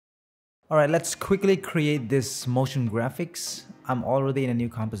Alright, let's quickly create this motion graphics. I'm already in a new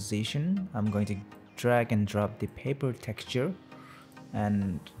composition. I'm going to drag and drop the paper texture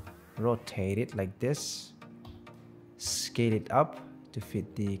and rotate it like this. Scale it up to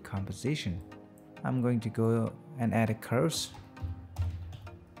fit the composition. I'm going to go and add a curves.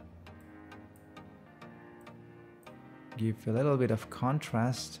 Give a little bit of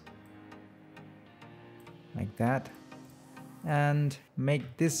contrast like that, and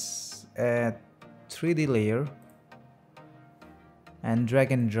make this a 3D layer and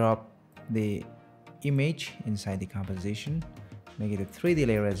drag and drop the image inside the composition. Make it a 3D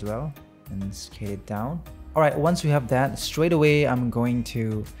layer as well and scale it down. Alright, once we have that, straight away I'm going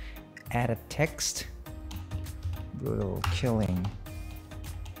to add a text. Brutal killing.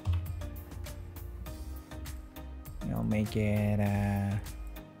 I'll make it a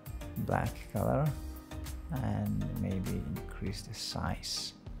black color and maybe increase the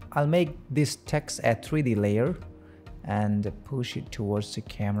size. I'll make this text a 3D layer and push it towards the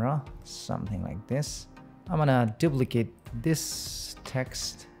camera, something like this. I'm gonna duplicate this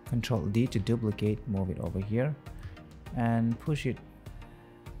text, Control D to duplicate, move it over here and push it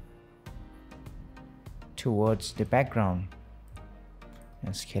towards the background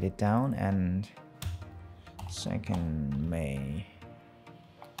and scale it down. And 2nd May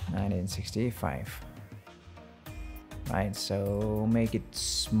 1965. Right, so make it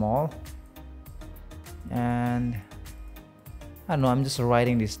small, and I don't know, I'm just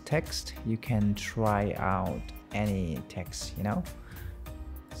writing this text. You can try out any text, you know.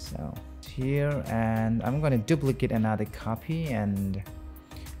 So here, and I'm going to duplicate another copy and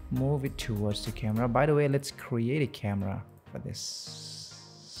move it towards the camera. By the way, let's create a camera for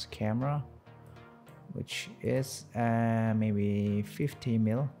this camera, which is maybe 50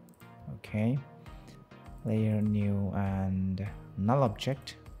 mil. Okay, layer new and null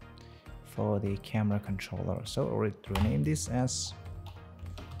object for the camera controller. So rename this as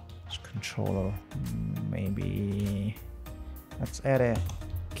controller. Maybe let's add a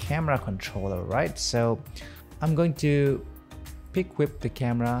camera controller, right? So I'm going to pick whip the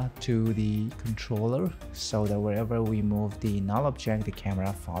camera to the controller so that wherever we move the null object, the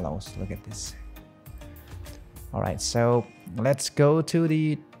camera follows. Look at this. All right, so let's go to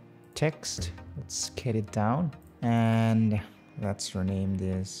the text. Let's scale it down and let's rename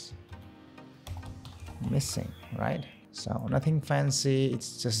this missing, right? So nothing fancy,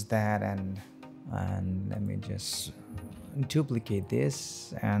 it's just that. And let me just duplicate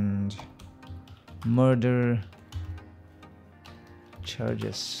this and murder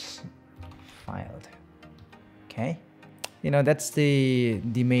charges filed. Okay, you know, that's the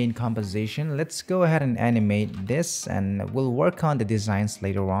main composition. Let's go ahead and animate this, and we'll work on the designs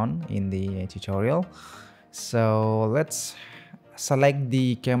later on in the tutorial. So let's select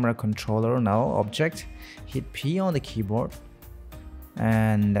the camera controller null object, hit P on the keyboard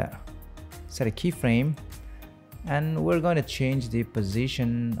and set a keyframe, and we're going to change the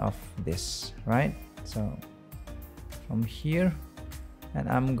position of this, right? So from here, and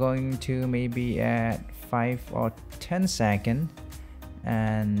I'm going to maybe add 5 or 10 seconds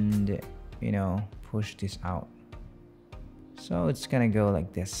and, you know, push this out. So it's gonna go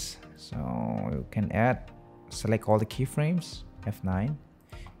like this. So you can add, select all the keyframes, F9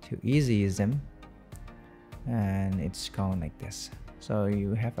 to easy use them, and it's going like this. So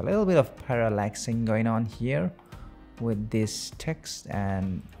you have a little bit of parallaxing going on here with this text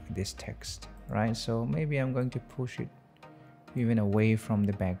and this text, right? So maybe I'm going to push it even away from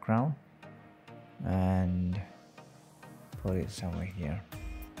the background and put it somewhere here.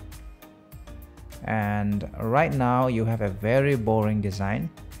 And right now you have a very boring design.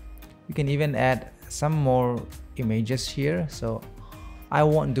 You can even add some more images here, so I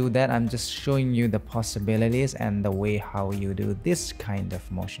won't do that. I'm just showing you the possibilities and the way how you do this kind of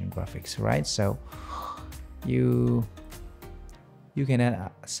motion graphics, right? So you can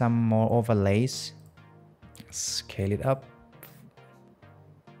add some more overlays, scale it up,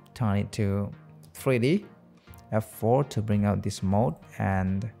 turn it to 3D, F4 to bring out this mode,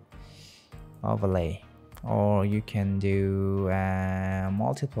 and overlay. Or you can do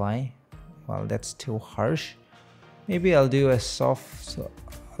multiply. Well, that's too harsh. Maybe I'll do a soft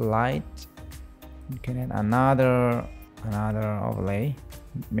light. You can add another overlay,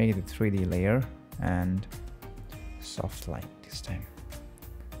 make it a 3D layer and soft light this time.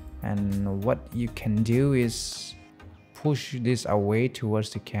 And what you can do is push this away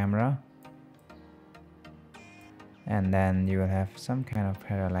towards the camera, and then you will have some kind of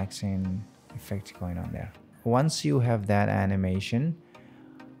parallaxing effect going on there. Once you have that animation,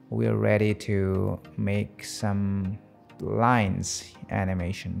 we are ready to make some lines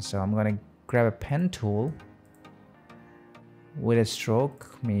animation. So I'm gonna grab a pen tool with a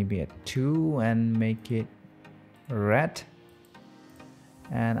stroke, maybe a 2, and make it red.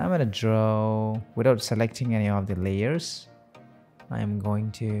 And I'm gonna draw without selecting any of the layers. I'm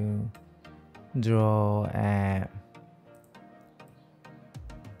going to draw a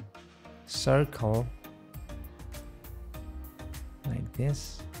circle like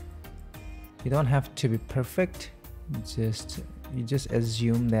this. You don't have to be perfect, you just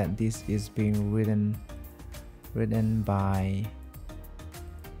assume that this is being written by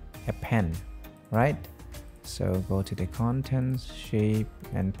a pen, right? So go to the contents, shape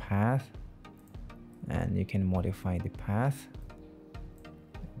and path, and you can modify the path.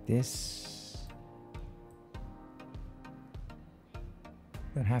 This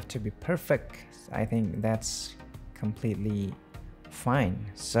don't have to be perfect. I think that's completely fine.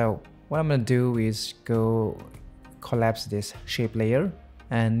 So what I'm gonna do is go collapse this shape layer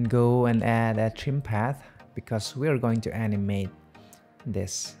and go and add a trim path, because we are going to animate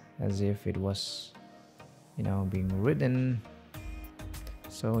this as if it was, you know, being written.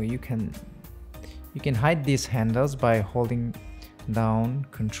 So you can hide these handles by holding down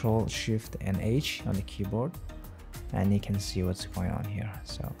Control Shift and H on the keyboard, and you can see what's going on here.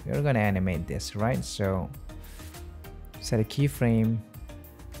 So we're going to animate this, right? So set a keyframe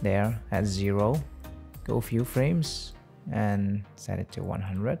there at 0, go a few frames and set it to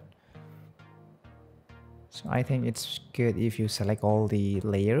 100. So I think it's good if you select all the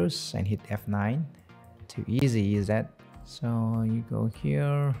layers and hit F9. Too easy is that. So you go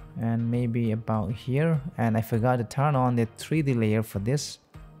here and maybe about here, and I forgot to turn on the 3D layer for this.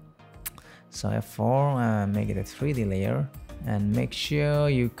 So F4, make it a 3D layer, and make sure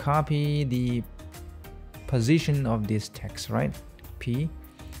you copy the position of this text, right? P,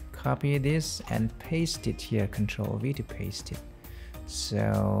 copy this and paste it here, Control V to paste it.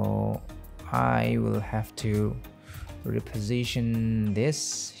 So I will have to reposition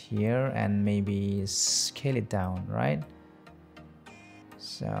this here and maybe scale it down, right?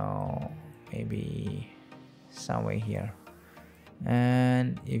 So maybe somewhere here,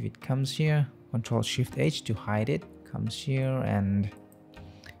 and if it comes here, Control Shift H to hide it, comes here, and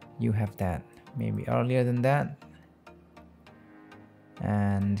you have that. Maybe earlier than that,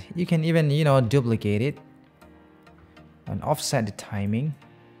 and you can even, you know, duplicate it and offset the timing,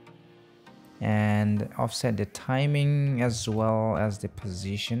 and offset the timing as well as the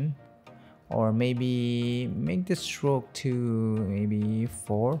position, or maybe make the stroke to maybe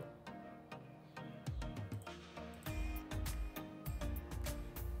 4,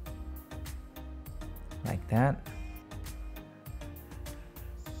 like that.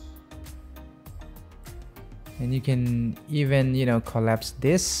 And you can even, you know, collapse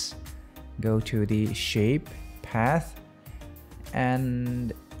this, go to the shape path,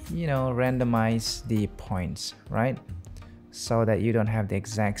 and, you know, randomize the points, right? So that you don't have the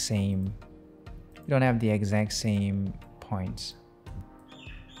exact same points.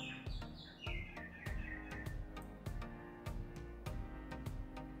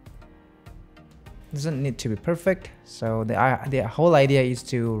 Doesn't need to be perfect. So the whole idea is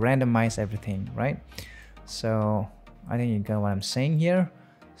to randomize everything, right? So I think you got what I'm saying here.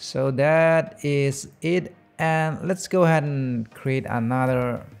 So that is it, and let's go ahead and create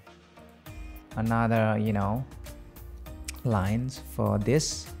another, you know, lines for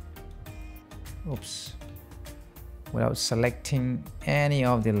this. Oops, without selecting any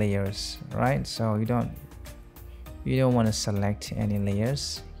of the layers, right? So you don't want to select any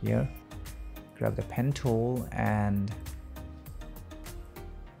layers here. Grab the pen tool, and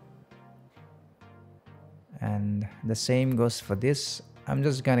the same goes for this. I'm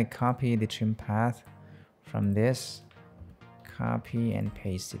just gonna copy the trim path from this, copy and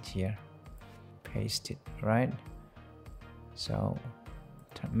paste it here, paste it, right? So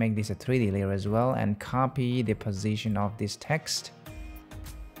make this a 3D layer as well, and copy the position of this text.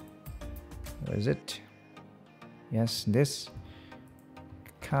 Where is it? Yes, this.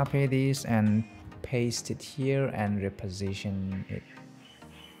 Copy this and paste it here and reposition it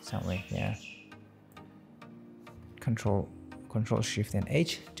somewhere here. Control Shift and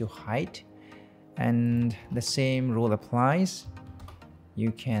H to hide, and the same rule applies.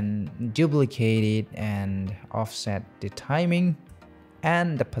 You can duplicate it and offset the timing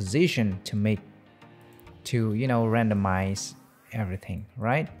and the position to you know, randomize everything,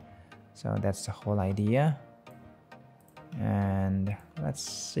 right? So that's the whole idea. And let's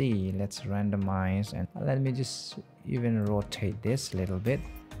see, let's randomize, and let me just even rotate this a little bit,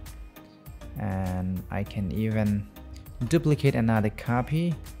 and I can even duplicate another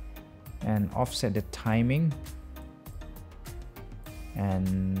copy and offset the timing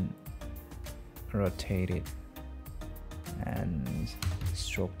and rotate it and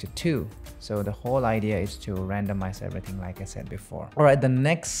stroke to 2. So the whole idea is to randomize everything like I said before. All right, the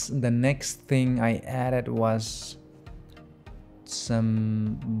next thing I added was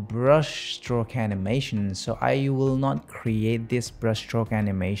some brush stroke animation. So I will not create this brush stroke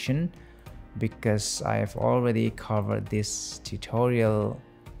animation because I've already covered this tutorial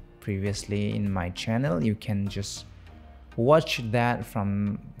previously in my channel. You can just watch that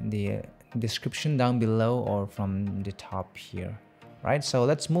from the description down below or from the top here, right? So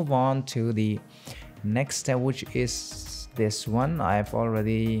let's move on to the next step, which is this one. I've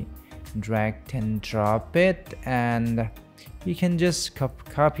already dragged and drop it, and you can just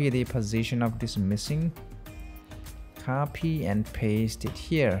copy the position of this missing, copy and paste it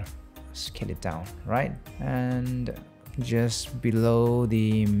here, scale it down, right? And just below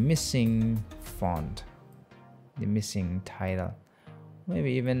the missing font, the missing title,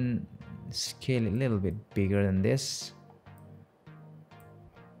 maybe even scale it a little bit bigger than this,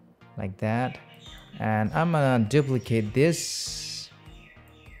 like that. And I'm gonna duplicate this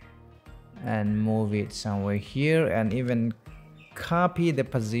and move it somewhere here, and even copy the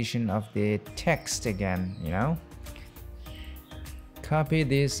position of the text again, you know, copy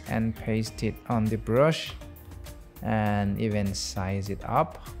this and paste it on the brush, and even size it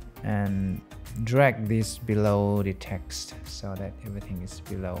up and drag this below the text so that everything is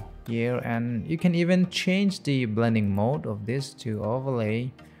below here. And you can even change the blending mode of this to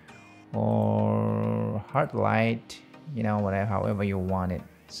overlay or hard light, you know, whatever, however you want it.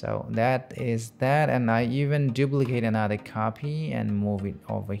 So that is that. And I even duplicate another copy and move it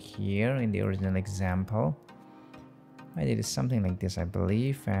over here in the original example. I did something like this, I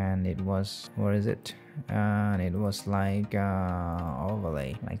believe, and it was, where is it? And it was like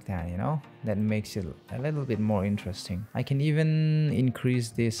overlay, like that, you know. That makes it a little bit more interesting. I can even increase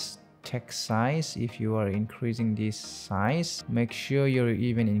this text size. If you are increasing this size, make sure you're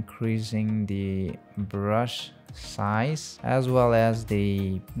even increasing the brush size as well as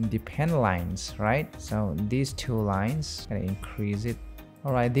the pen lines, right? So these two lines, gonna increase it.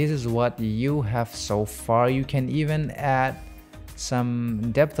 All right, this is what you have so far. You can even add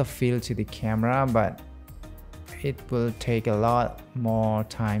some depth of field to the camera, but it will take a lot more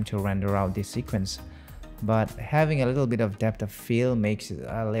time to render out this sequence. But having a little bit of depth of field makes it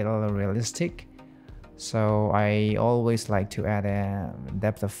a little realistic. So I always like to add a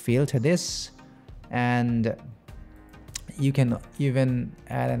depth of field to this. And you can even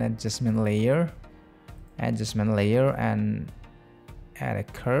add an adjustment layer and add a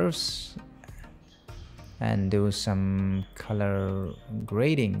curves and do some color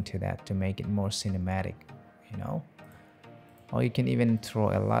grading to that to make it more cinematic, you know. Or you can even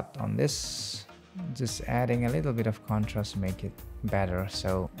throw a lot on this, just adding a little bit of contrast to make it better.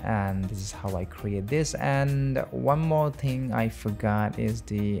 So, and this is how I create this. And one more thing I forgot is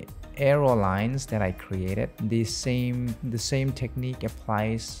the arrow lines that I created. The same technique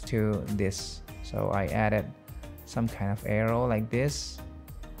applies to this. So I added some kind of arrow like this,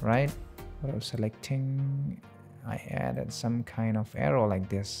 right? What I was selecting, I added some kind of arrow like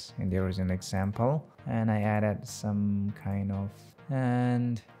this in the original example, and I added some kind of,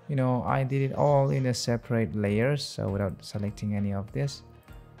 and you know, I did it all in a separate layers, so without selecting any of this,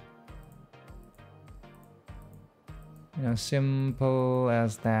 you know, simple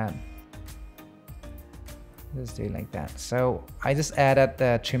as that. Just do it like that. So I just added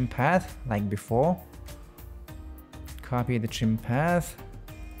the trim path like before, copy the trim path,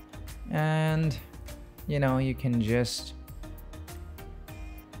 and you know, you can just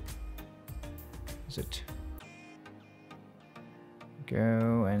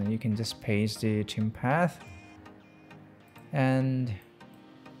go and you can just paste the trim path, and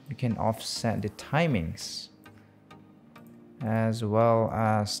you can offset the timings as well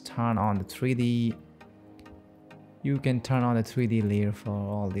as turn on the 3D. You can turn on the 3D layer for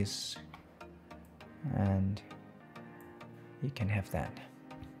all this, and you can have that.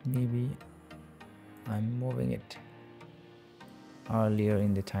 Maybe I'm moving it earlier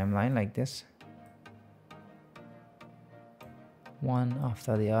in the timeline like this, one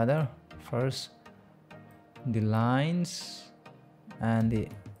after the other. First the lines and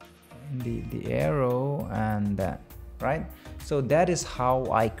the arrow and that, right? So that is how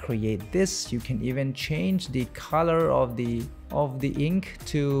I create this. You can even change the color of the ink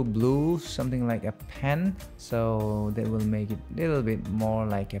to blue, something like a pen, so that will make it a little bit more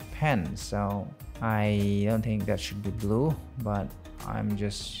like a pen. So I don't think that should be blue, but I'm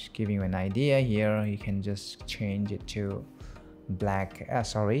just giving you an idea here. You can just change it to black,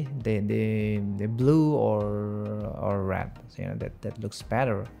 sorry, the blue or red. So, that looks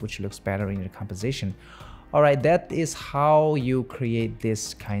better, which looks better in your composition. All right, that is how you create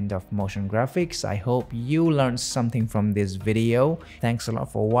this kind of motion graphics. I hope you learned something from this video. Thanks a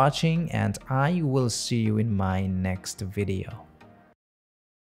lot for watching, and I will see you in my next video.